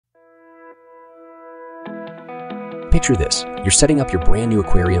Picture this, you're setting up your brand new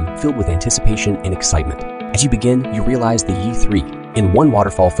aquarium filled with anticipation and excitement. As you begin, you realize the Yee 3-in-1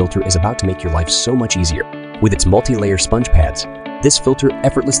 Waterfall filter is about to make your life so much easier. With its multi-layer sponge pads, this filter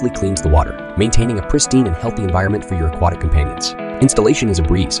effortlessly cleans the water, maintaining a pristine and healthy environment for your aquatic companions. Installation is a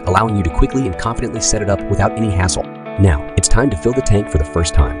breeze, allowing you to quickly and confidently set it up without any hassle. Now, it's time to fill the tank for the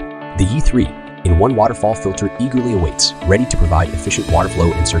first time. The Yee 3-in-1 Waterfall filter eagerly awaits, ready to provide efficient water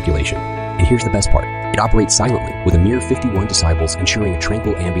flow and circulation. And here's the best part. It operates silently with a mere 51 decibels, ensuring a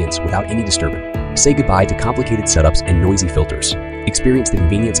tranquil ambience without any disturbance. Say goodbye to complicated setups and noisy filters. Experience the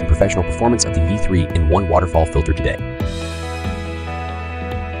convenience and professional performance of the Yee 3-in-1 Waterfall filter today.